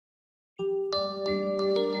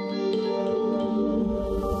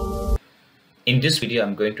In this video,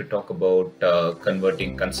 I'm going to talk about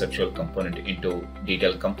converting conceptual component into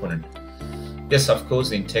detailed component. Yes, of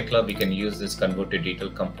course, in TechLab, we can use this convert to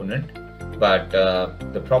detailed component, but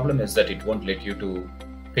the problem is that it won't let you to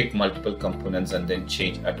pick multiple components and then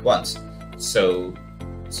change at once. So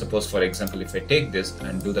suppose, for example, if I take this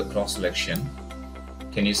and do the cross selection,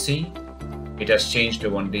 can you see it has changed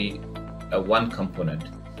to only one component?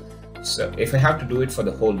 So if I have to do it for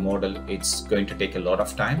the whole model, it's going to take a lot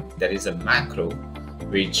of time. There is a macro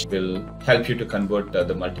which will help you to convert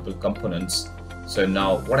the multiple components. So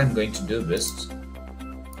now what I'm going to do is,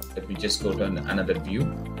 let me just go to another view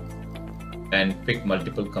and pick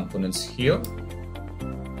multiple components here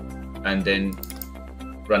and then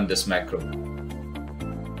run this macro.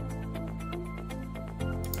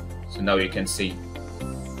 So now you can see.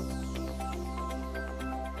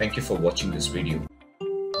 Thank you for watching this video.